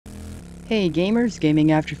Hey gamers,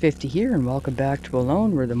 Gaming After 50 here, and welcome back to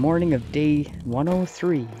Alone. We're the morning of day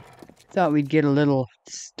 103. Thought we'd get a little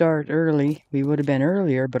start early. We would have been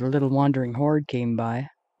earlier, but a little wandering horde came by.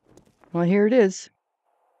 Well, here it is.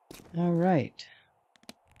 Alright.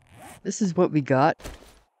 This is what we got.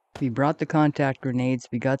 We brought the contact grenades,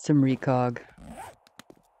 we got some recog.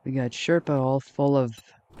 We got Sherpa all full of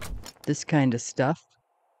this kind of stuff.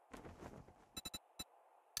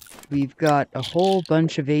 We've got a whole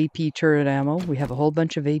bunch of AP turret ammo. We have a whole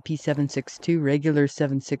bunch of AP 762, regular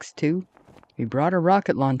 762. We brought a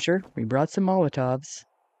rocket launcher. We brought some Molotovs.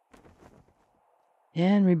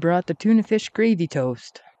 And we brought the tuna fish gravy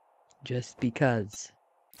toast. Just because.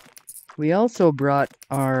 We also brought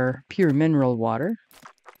our pure mineral water.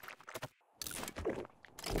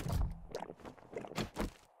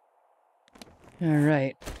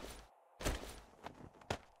 Alright.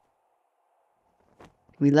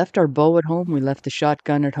 We left our bow at home. We left the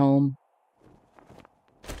shotgun at home.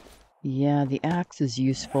 Yeah, the axe is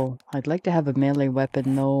useful. I'd like to have a melee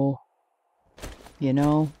weapon though. You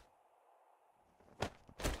know.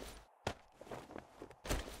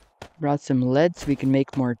 Brought some lead so we can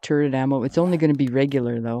make more turret ammo. It's only going to be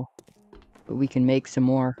regular though. But we can make some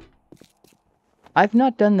more. I've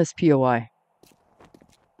not done this POI.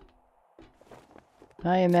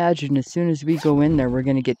 I imagine as soon as we go in there, we're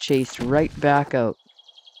going to get chased right back out.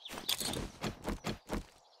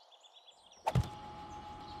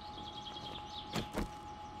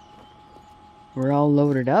 We're all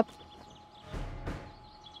loaded up.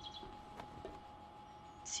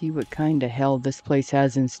 See what kind of hell this place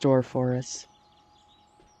has in store for us.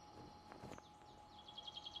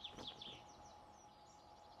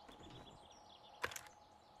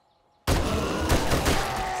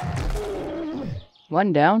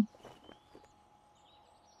 One down.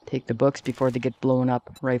 Take the books before they get blown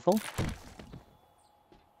up. Rifle.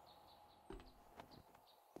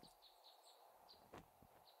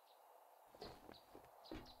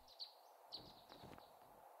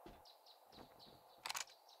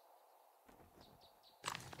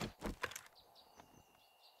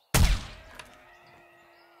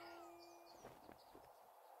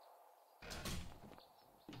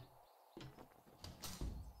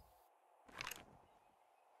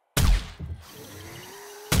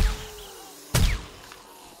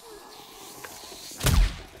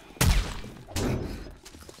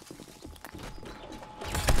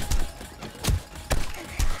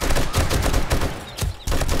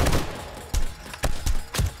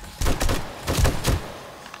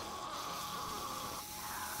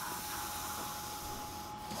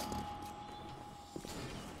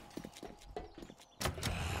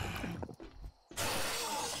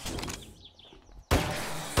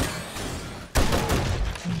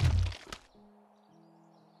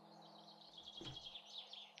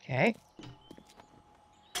 Okay.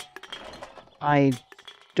 I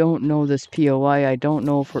don't know this POI. I don't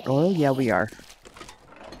know if we're... Oh, yeah, we are.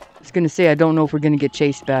 I was going to say, I don't know if we're going to get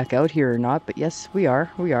chased back out here or not, but yes, we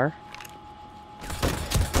are. We are.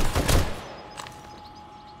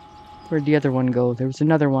 Where'd the other one go? There was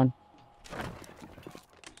another one.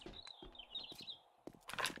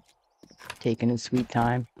 Taking his sweet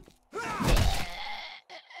time.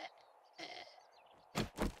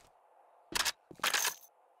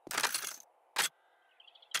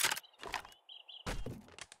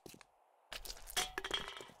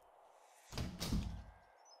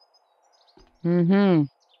 Mm-hmm.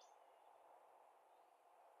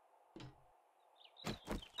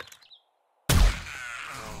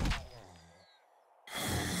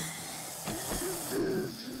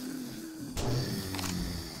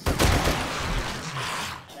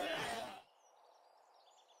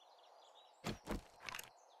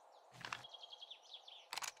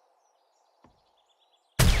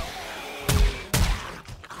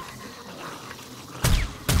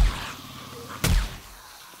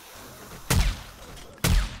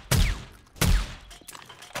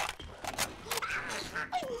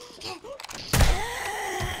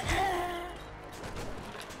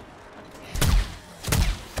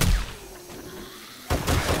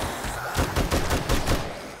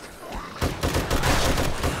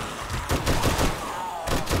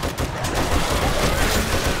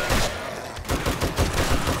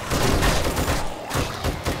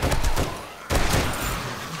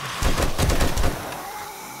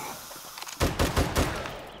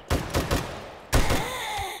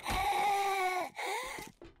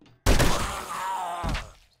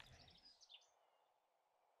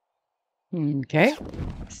 Okay.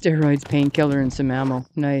 Steroids, painkiller, and some ammo.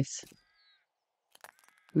 Nice.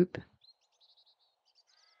 Oop.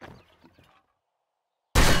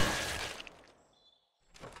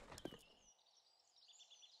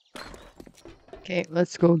 Okay,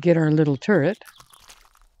 let's go get our little turret.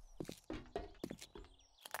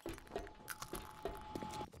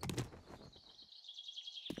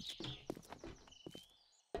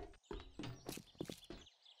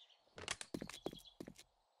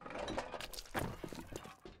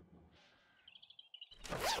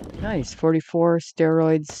 Nice, 44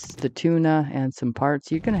 steroids, the tuna, and some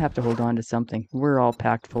parts. You're gonna have to hold on to something. We're all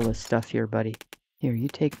packed full of stuff here, buddy. Here, you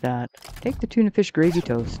take that. Take the tuna fish gravy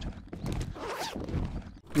toast.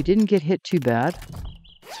 We didn't get hit too bad.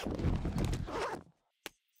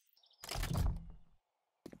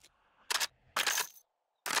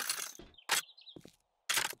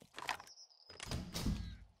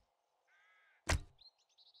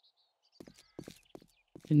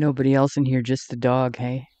 And nobody else in here, just the dog,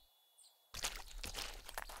 hey?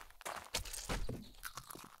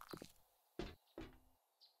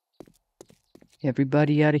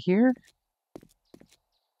 Everybody out of here?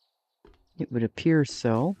 It would appear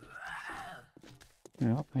so.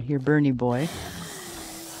 Well, I hear Bernie boy.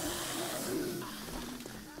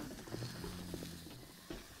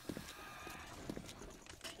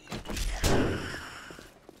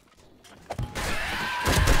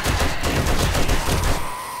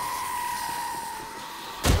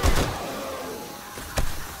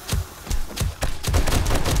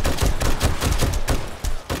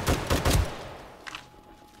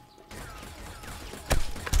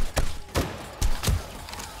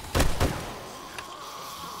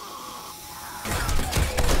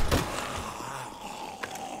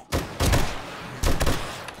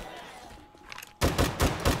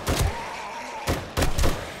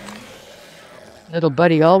 Little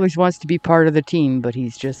buddy always wants to be part of the team, but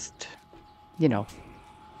he's just, you know,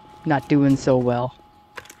 not doing so well.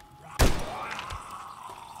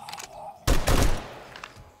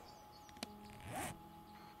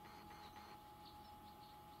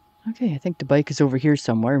 Okay, I think the bike is over here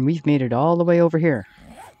somewhere, and we've made it all the way over here.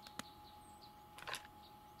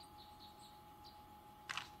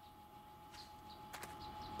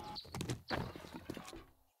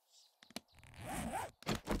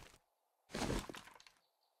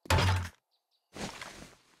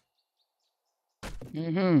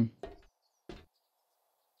 Mm-hmm.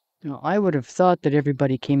 Now, I would have thought that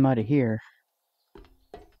everybody came out of here.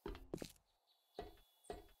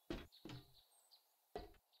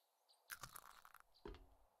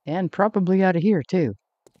 And probably out of here, too.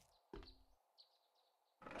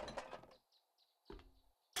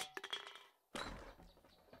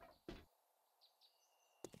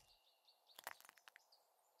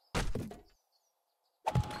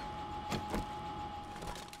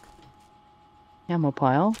 Ammo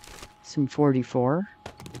pile. Some 44.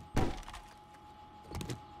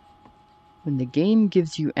 When the game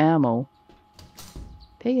gives you ammo,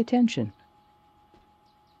 pay attention.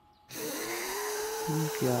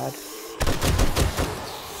 Oh, God.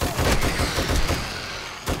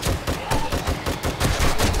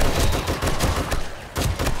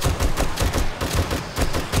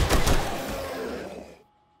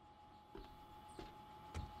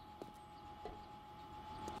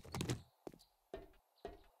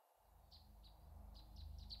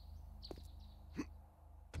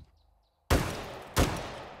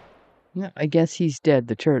 Yeah, I guess he's dead.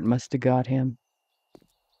 The turret must have got him.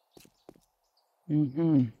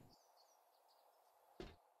 Mm-hmm.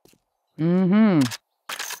 Mm-hmm.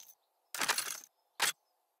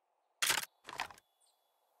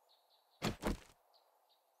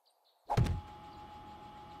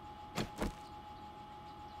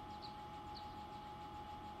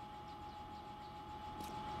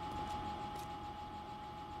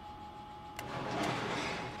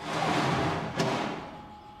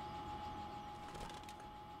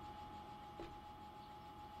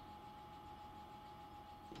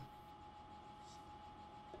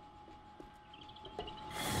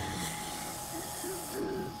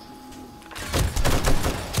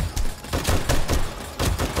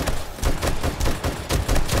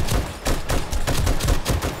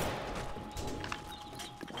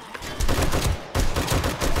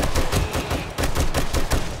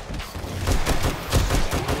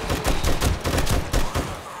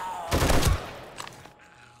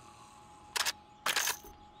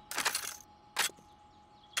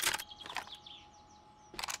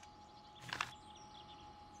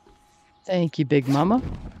 Thank you, Big Mama.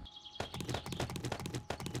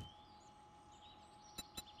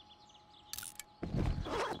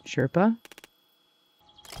 Sherpa?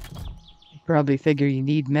 You probably figure you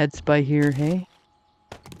need meds by here, hey?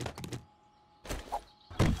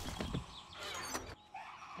 Oh,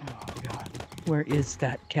 God. Where is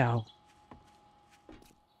that cow?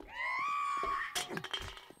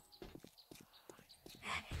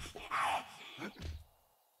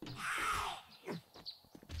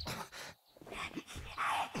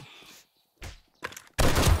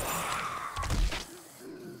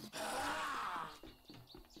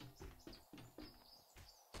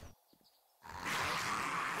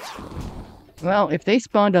 Well, if they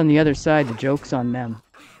spawned on the other side, the joke's on them.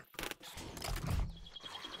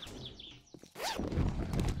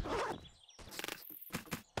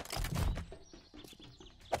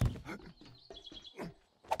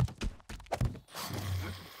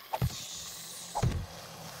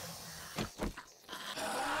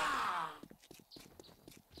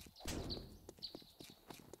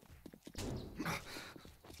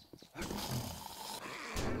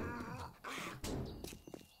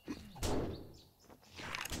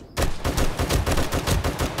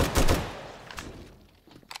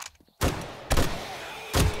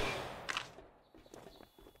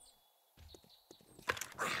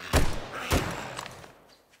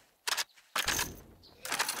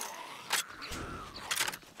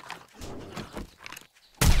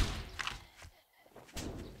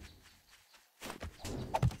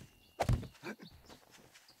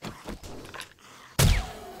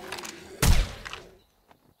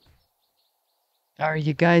 Are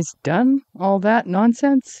you guys done? All that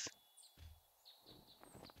nonsense?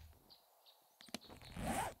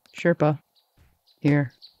 Sherpa.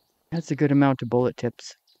 Here. That's a good amount of bullet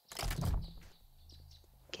tips.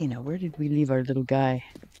 Okay, now where did we leave our little guy?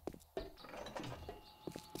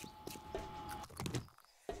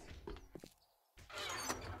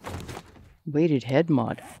 Weighted head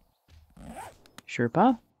mod.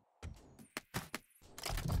 Sherpa?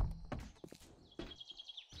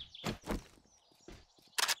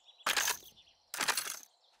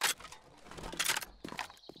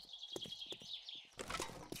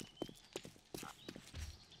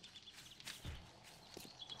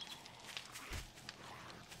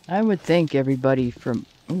 I would think everybody from...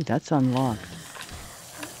 Oh, that's unlocked.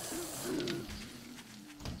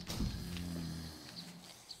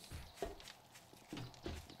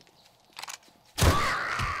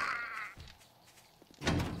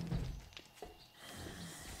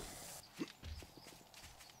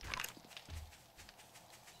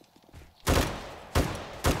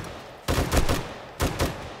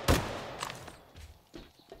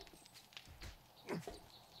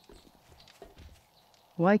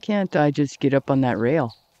 Why can't I just get up on that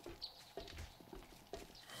rail?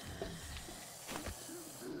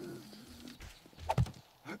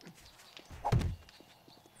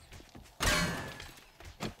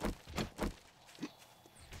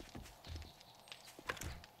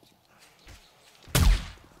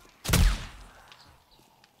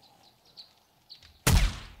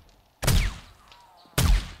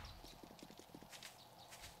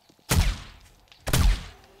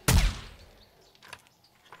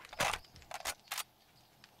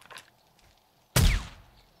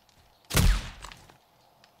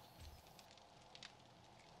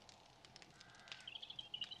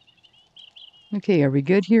 Okay, are we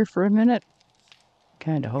good here for a minute?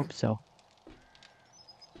 Kinda hope so.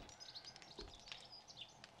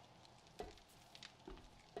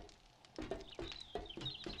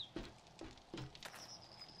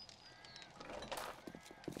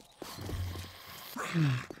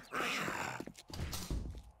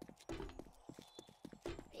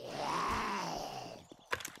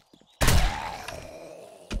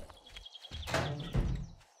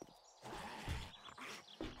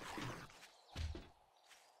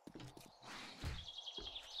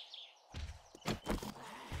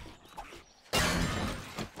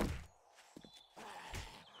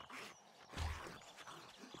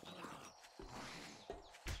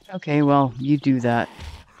 Okay, well, you do that.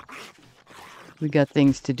 We got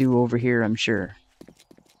things to do over here, I'm sure.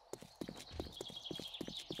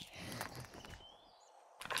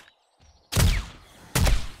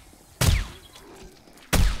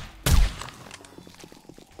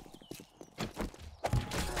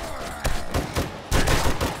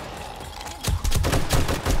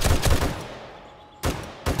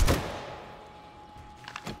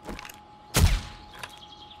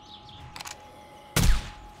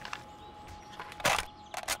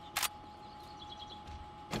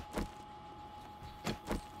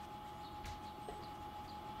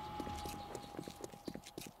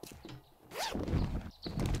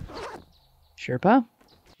 Sherpa?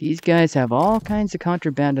 These guys have all kinds of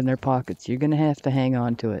contraband in their pockets. You're gonna have to hang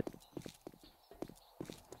on to it.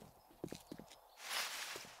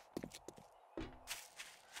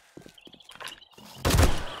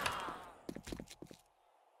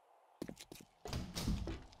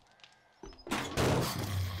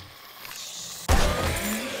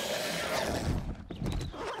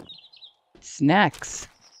 Snacks.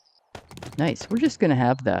 Nice. We're just gonna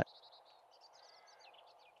have that.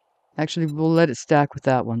 Actually, we'll let it stack with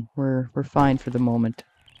that one. We're fine for the moment.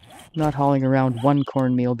 Not hauling around one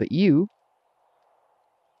cornmeal, but you.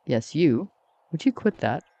 Yes, you. Would you quit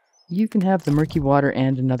that? You can have the murky water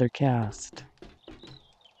and another cast.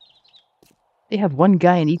 They have one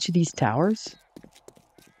guy in each of these towers?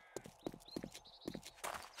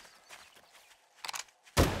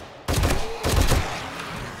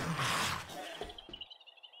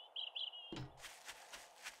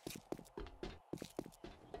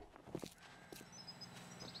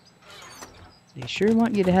 They sure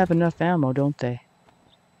want you to have enough ammo, don't they?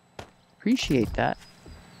 Appreciate that.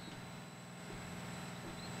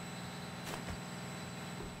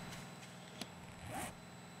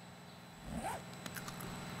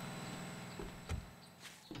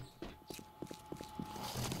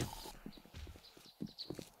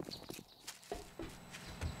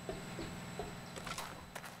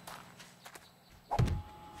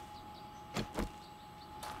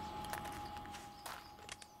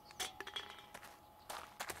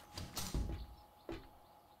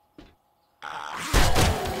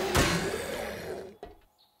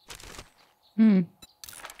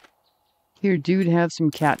 Here, dude, have some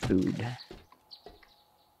cat food.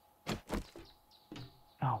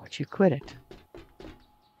 Oh, but you quit it.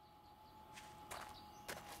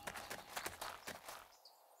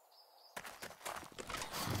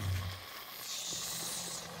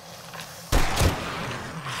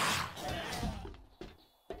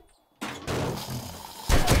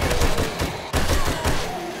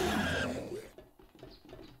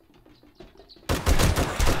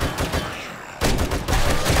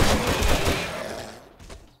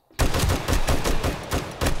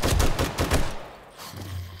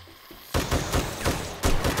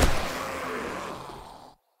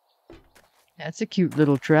 That's a cute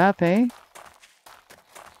little trap, eh?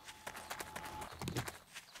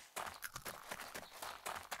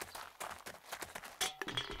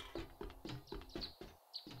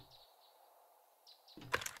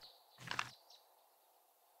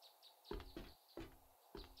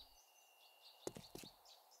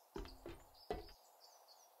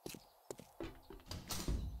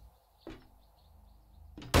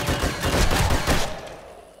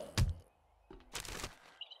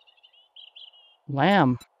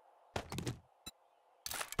 Lamb.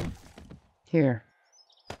 Here.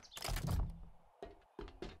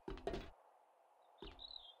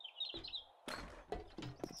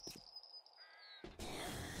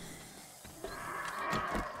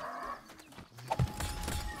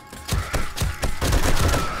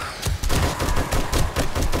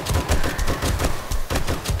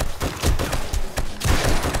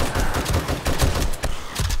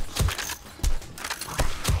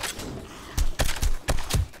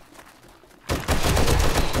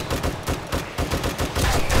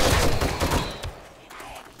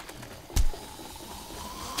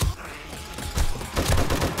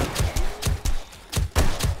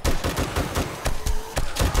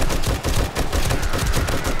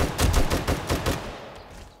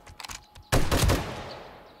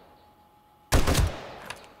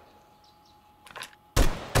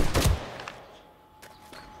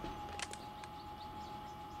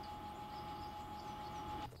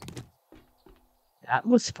 That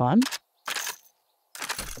was fun.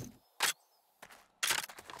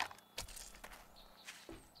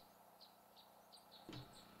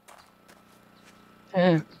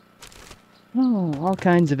 Oh, all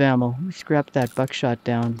kinds of ammo. We scrapped that buckshot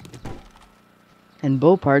down. And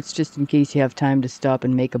bow parts, just in case you have time to stop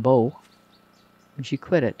and make a bow. And she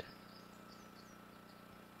quit it.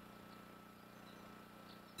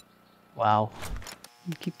 Wow.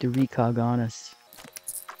 You keep the recog on us.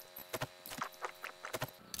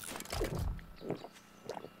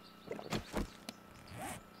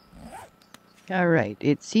 Alright,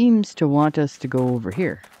 it seems to want us to go over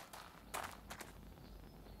here.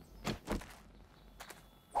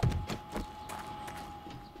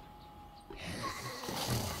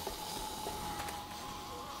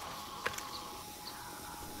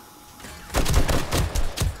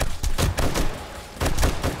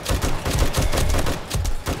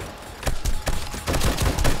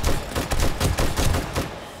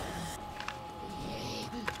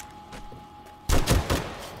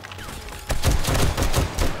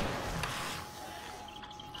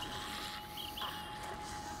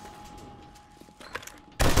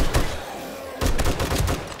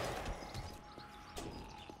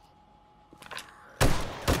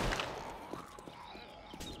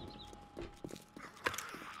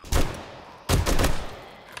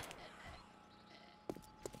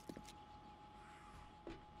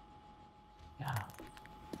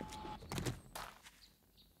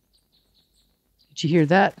 Did you hear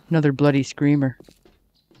that? Another bloody screamer.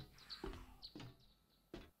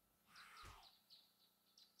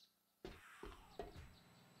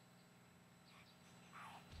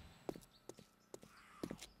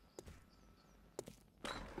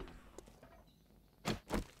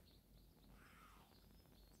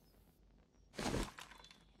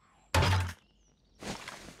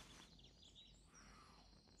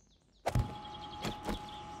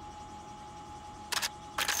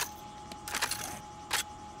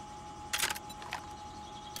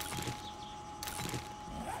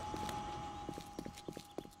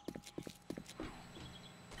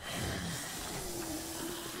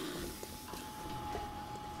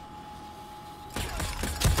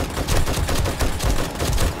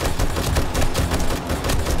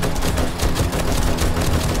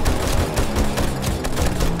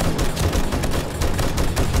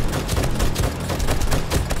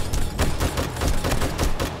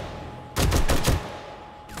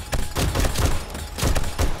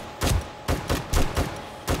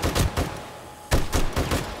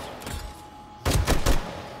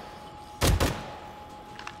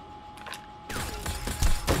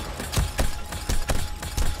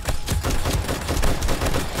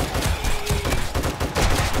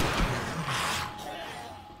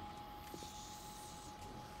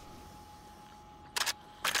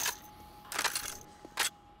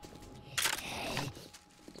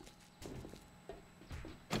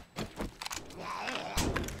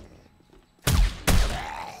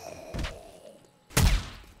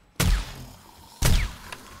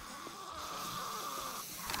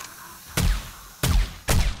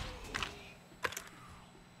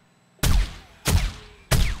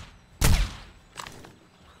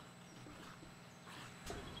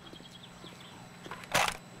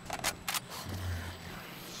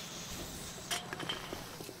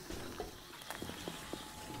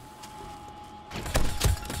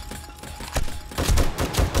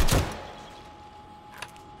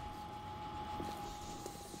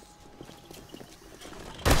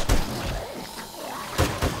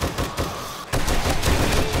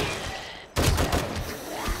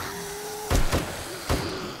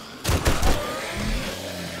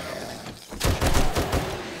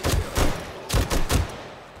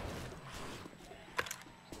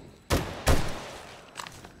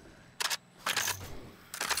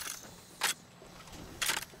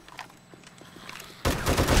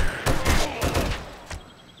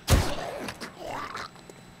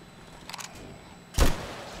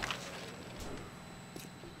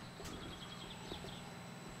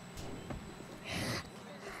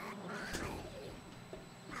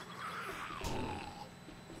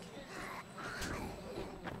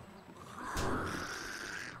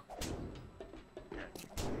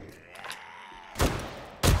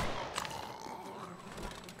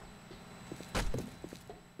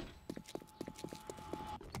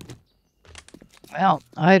 Well,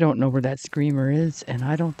 I don't know where that screamer is, and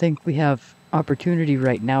I don't think we have opportunity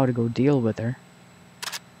right now to go deal with her.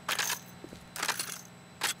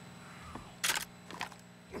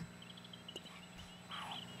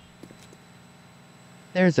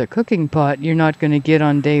 There's a cooking pot you're not going to get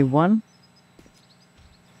on day one.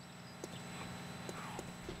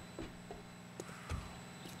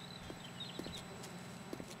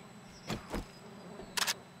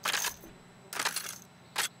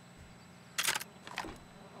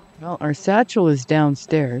 Well, our satchel is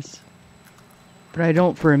downstairs, but I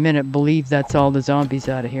don't for a minute believe that's all the zombies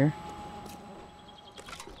out of here.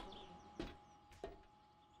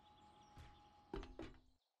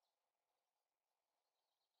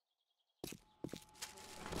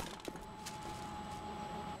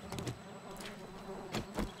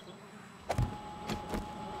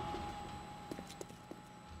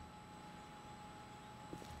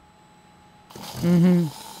 Mm-hmm.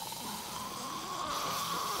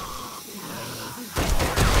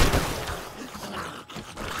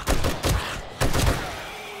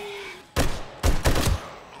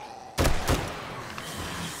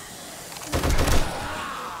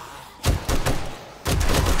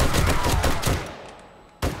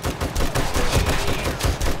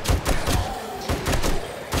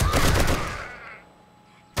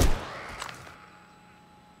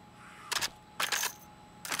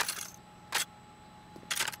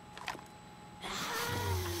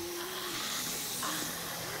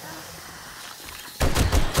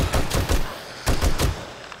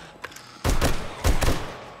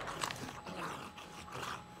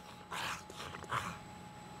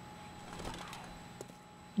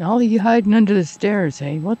 All of you hiding under the stairs,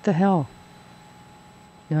 hey? What the hell?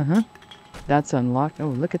 Uh-huh. That's unlocked. Oh,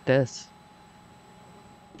 look at this.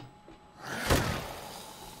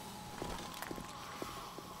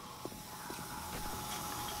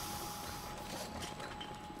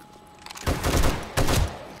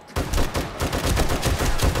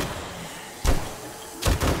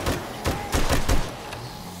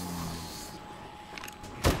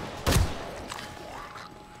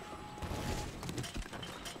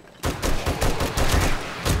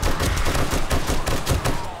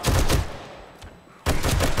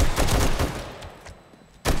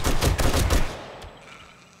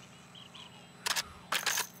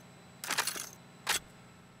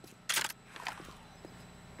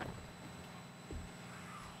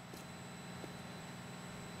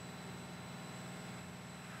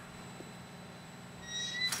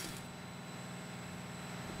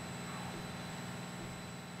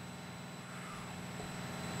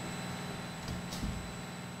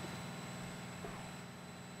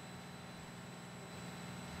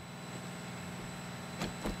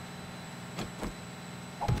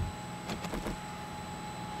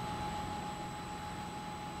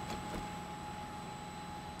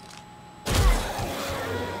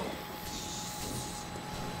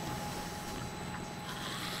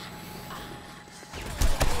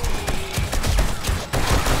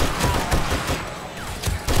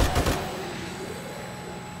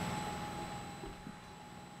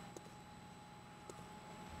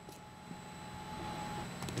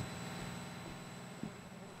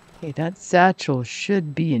 Okay, that satchel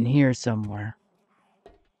should be in here somewhere.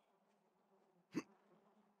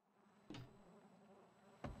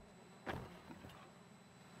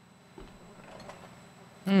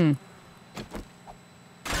 Hmm.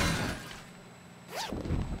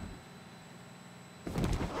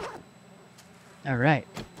 All right.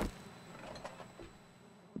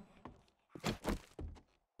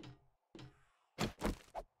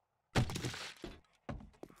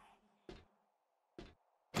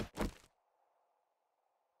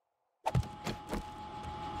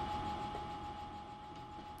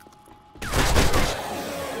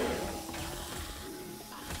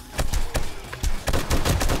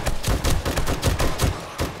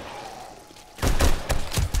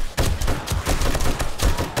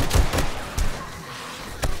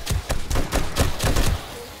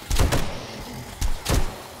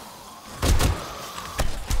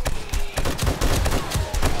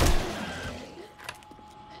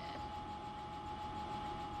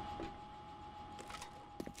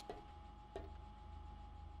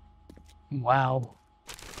 Wow.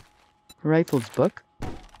 Rifles book.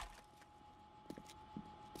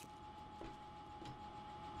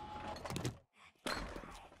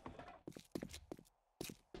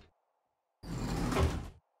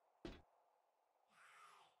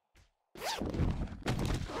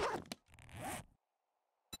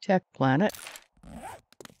 Tech planet.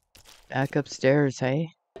 Back upstairs,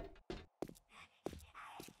 hey?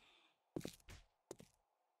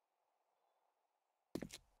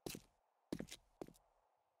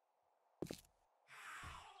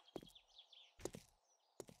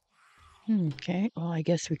 Okay, well, I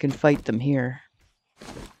guess we can fight them here.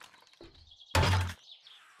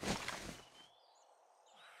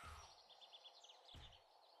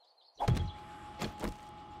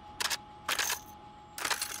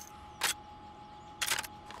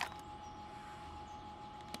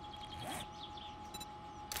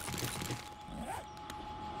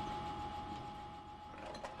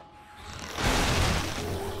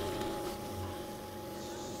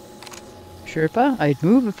 Sherpa, I'd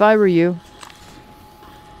move if I were you.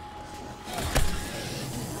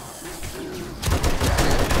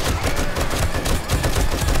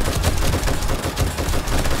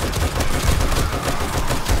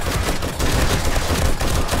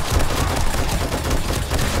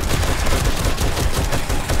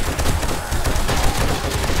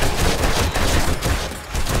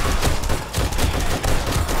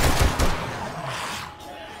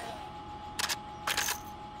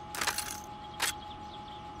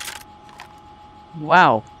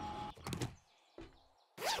 Wow.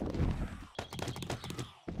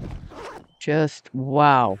 Just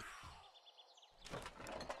wow.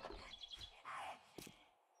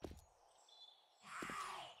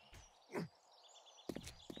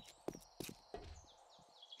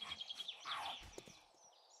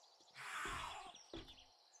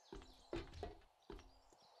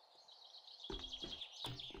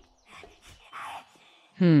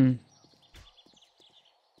 Hmm.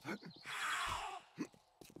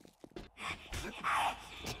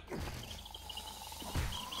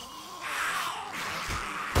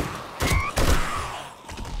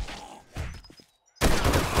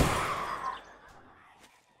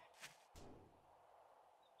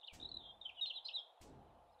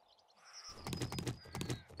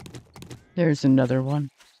 There's another one.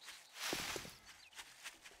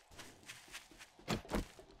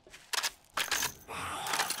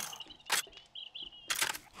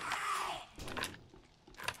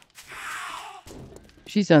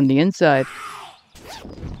 She's on the inside.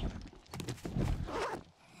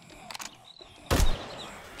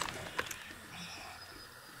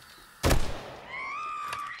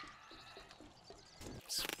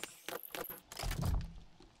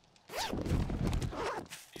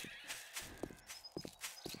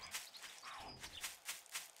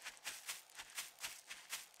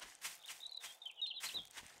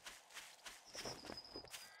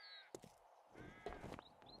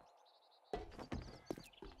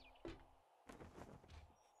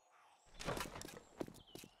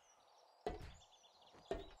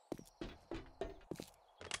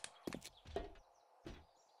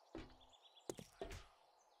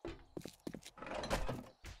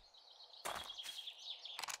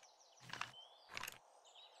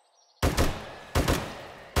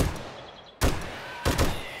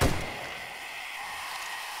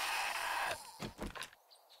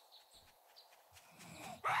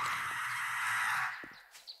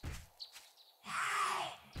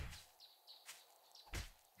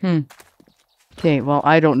 Hmm. Okay, well,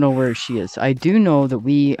 I don't know where she is. I do know that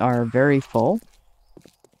we are very full.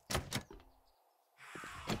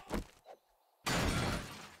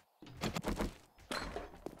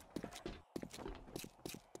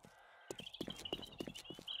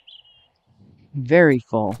 Very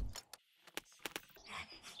full.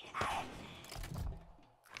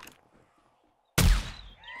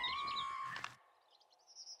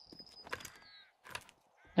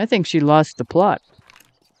 I think she lost the plot.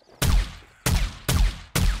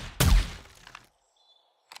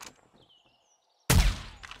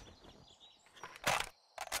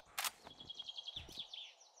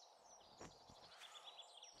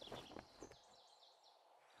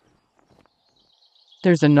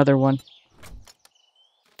 There's another one.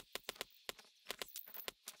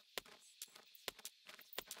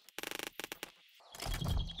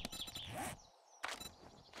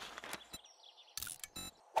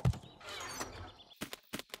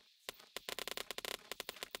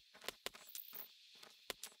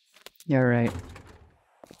 You're right.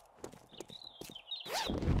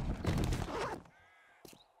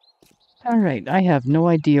 All right, I have no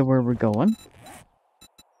idea where we're going.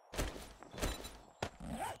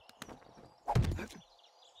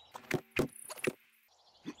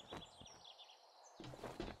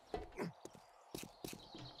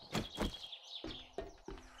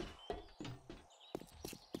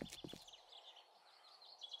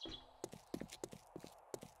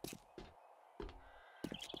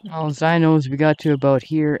 All I know is we got to about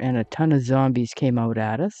here and a ton of zombies came out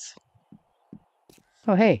at us.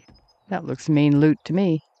 Oh, hey, that looks main loot to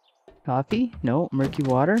me. Coffee? No. Murky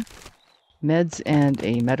water? Meds and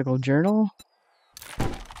a medical journal?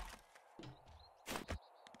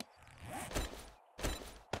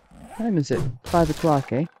 time is it? 5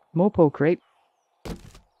 o'clock, eh? Mopo crate.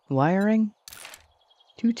 Wiring.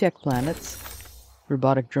 2 tech planets.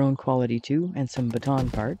 Robotic drone quality 2 and some baton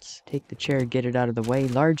parts. Take the chair, get it out of the way.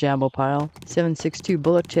 Large ammo pile. 7.62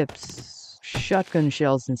 bullet tips. Shotgun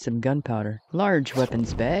shells and some gunpowder. Large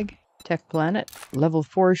weapons bag. Tech planet. Level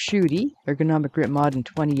 4 shooty. Ergonomic grip mod and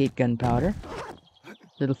 28 gunpowder.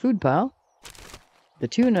 Little food pile. The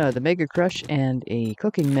tuna, the Mega Crush, and a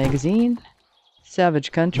cooking magazine.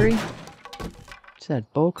 Savage Country. What's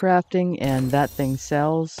that? Bow crafting, and that thing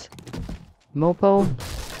sells. Mopo.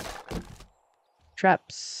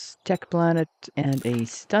 Traps, Tech Planet, and a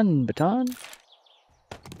stun baton.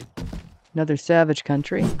 Another Savage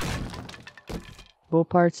Country. Bow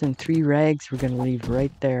parts and 3 rags we're gonna leave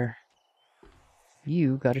right there.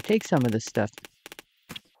 You gotta take some of this stuff.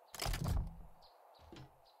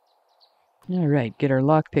 Alright, get our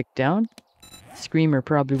lockpick down. Screamer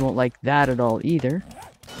probably won't like that at all either.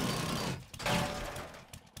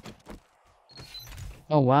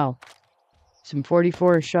 Oh wow. Some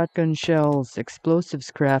 44 shotgun shells,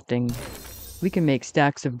 explosives crafting. We can make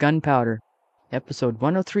stacks of gunpowder. Episode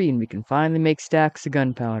 103, and we can finally make stacks of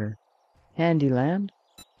gunpowder. Handyland.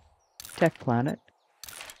 Tech Planet.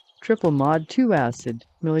 Triple mod, 2 acid.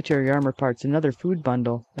 Military armor parts, another food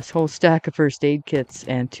bundle. A whole stack of first aid kits,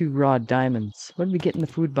 and 2 raw diamonds. What did we get in the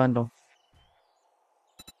food bundle?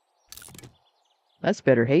 That's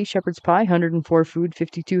better. Hey, shepherd's pie, 104 food,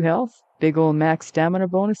 52 health. Big ol' max stamina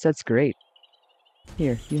bonus, that's great.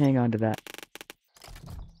 Here, you hang on to that.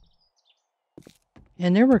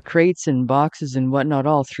 And there were crates and boxes and whatnot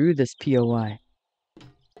all through this POI.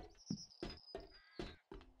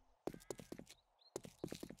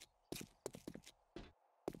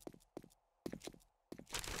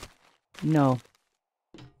 No.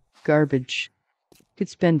 Garbage. Could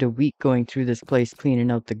spend a week going through this place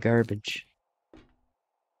cleaning out the garbage.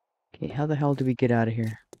 Okay, how the hell do we get out of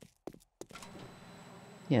here?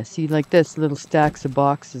 Yeah, see, like this, little stacks of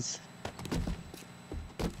boxes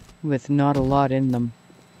with not a lot in them.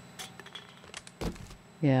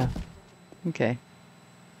 Yeah, okay.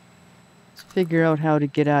 Let's figure out how to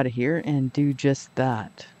get out of here and do just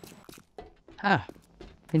that. Ah,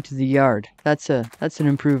 into the yard. That's an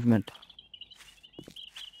improvement.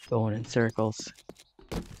 Going in circles.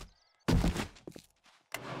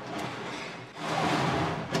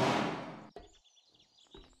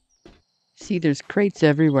 See, there's crates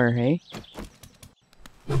everywhere, hey?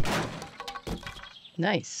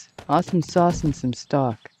 Nice. Awesome sauce and some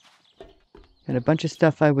stock. And a bunch of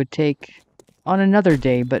stuff I would take on another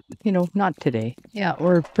day, but, you know, not today. Yeah,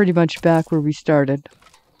 we're pretty much back where we started.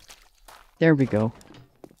 There we go.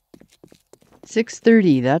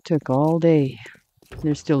 6:30, that took all day.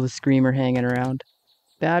 There's still the screamer hanging around.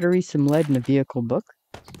 Battery, some lead, and a vehicle book.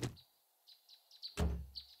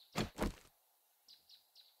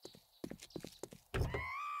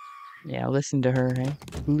 Yeah, listen to her, hey?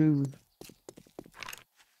 Blue.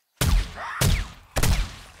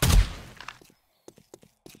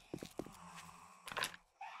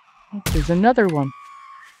 Oh, there's another one.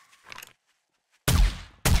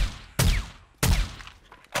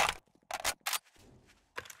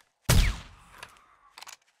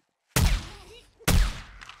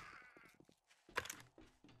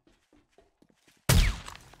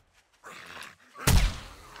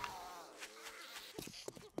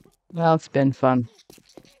 Well, it's been fun.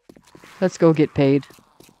 Let's go get paid.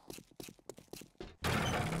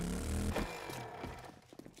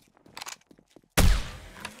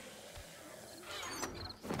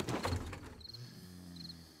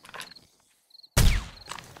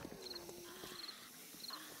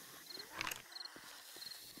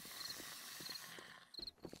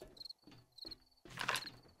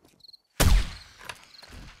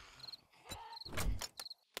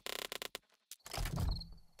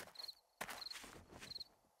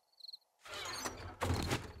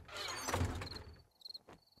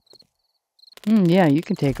 Yeah, you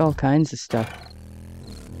can take all kinds of stuff.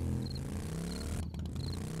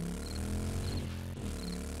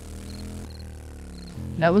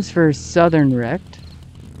 That was for Southern Rect.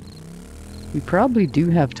 We probably do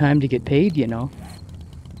have time to get paid, you know.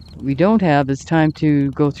 What we don't have is time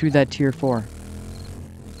to go through that tier 4.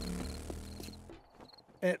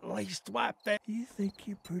 At least wipe that. You think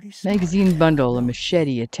you're pretty smart. Magazine bundle, a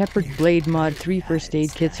machete, a tempered blade mod, 3 first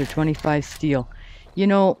aid kits, or 25 steel. You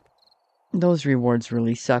know, those rewards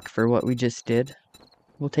really suck for what we just did.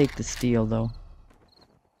 We'll take the steel, though.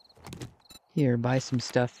 Here, buy some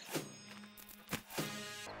stuff.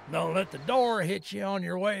 Don't let the door hit you on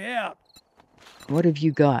your way out. What have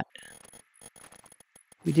you got?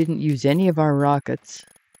 We didn't use any of our rockets.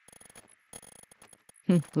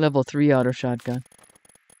 Level 3 auto shotgun.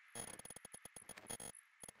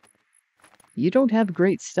 You don't have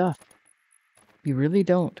great stuff. You really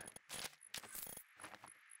don't.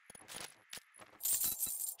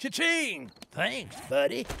 Cha-ching! Thanks,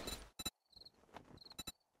 buddy.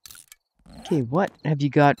 Okay, what have you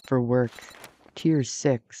got for work? Tier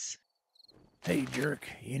 6. Hey, jerk,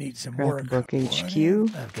 you need some Crack work? Book HQ,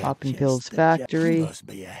 I've got Poppin' just Pills the job. You Factory, must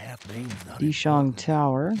be a half-bean, not Dishong important.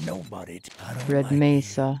 Tower, Nobody. I don't Red like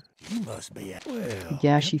Mesa, you. You must be a... Well, Gashi come to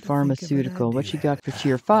think of it, I Pharmaceutical. What do you have got for it.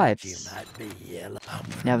 tier I thought you 5s? might be yellow. I'm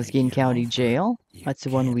gonna make Navezgane you an County offer Jail. you That's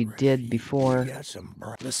the one can't we did refuse. before. You got some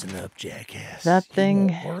Listen up, jackass. That You thing,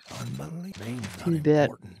 won't work. Unbelievable. Not 2-bit.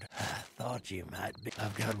 important. I thought you might be.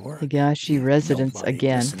 I've got work. Higashi Residence Nobody.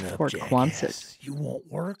 again. Listen up, Fort Quonset. jackass. You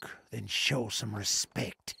won't work? Then show some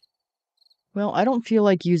respect. Well, I don't feel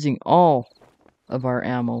like using all of our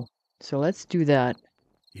ammo. So let's do that.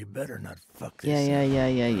 You better not fuck Yeah, this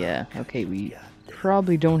up. yeah. Okay, we Goddamn.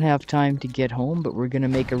 probably don't have time to get home, but we're gonna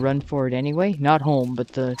make a run for it anyway. Not home,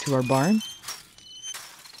 but to our barn.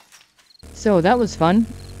 So that was fun.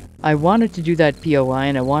 I wanted to do that POI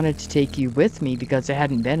and I wanted to take you with me because I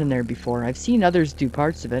hadn't been in there before. I've seen others do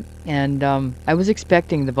parts of it, and I was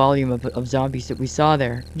expecting the volume of zombies that we saw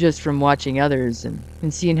there, just from watching others and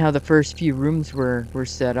seeing how the first few rooms were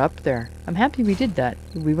set up there. I'm happy we did that.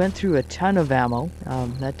 We went through a ton of ammo.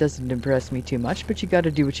 That doesn't impress me too much, but you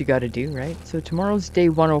gotta do what you gotta do, right? So tomorrow's day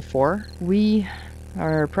 104. We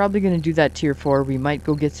are probably going to do that tier 4. We might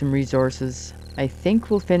go get some resources. I think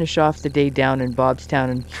we'll finish off the day down in Bobstown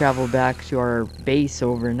and travel back to our base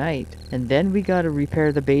overnight. And then we gotta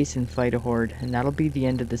repair the base and fight a horde, and that'll be the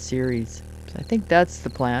end of the series. So I think that's the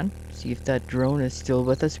plan. See if that drone is still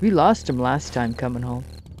with us. We lost him last time coming home.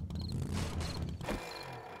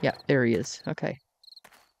 Yeah, there he is. Okay.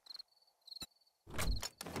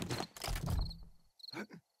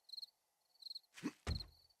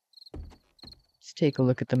 Let's take a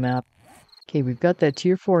look at the map. Okay, we've got that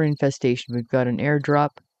tier 4 infestation. We've got an airdrop.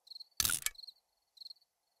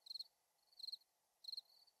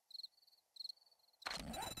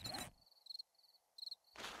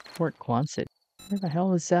 Fort Quonset. Where the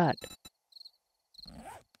hell is that?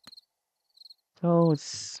 Oh,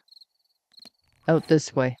 it's out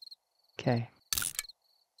this way. Okay.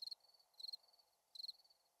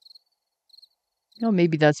 No,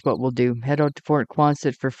 maybe that's what we'll do. Head out to Fort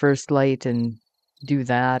Quonset for first light and do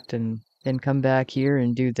that, and then come back here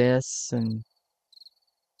and do this, and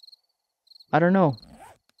I don't know.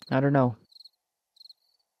 I don't know.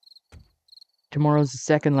 Tomorrow's the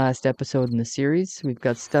second last episode in the series. We've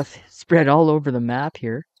got stuff spread all over the map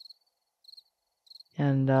here.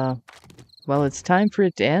 And, well, it's time for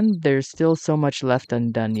it to end. There's still so much left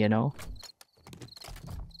undone, you know?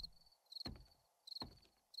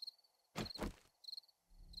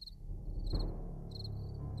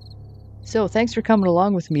 So, thanks for coming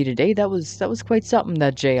along with me today. That was quite something,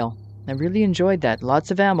 that jail. I really enjoyed that. Lots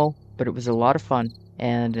of ammo, but it was a lot of fun.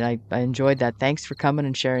 And I enjoyed that. Thanks for coming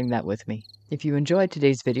and sharing that with me. If you enjoyed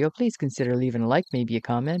today's video, please consider leaving a like, maybe a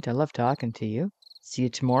comment. I love talking to you. See you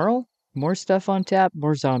tomorrow. More stuff on tap,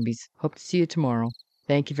 more zombies. Hope to see you tomorrow.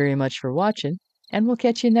 Thank you very much for watching, and we'll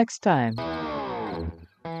catch you next time.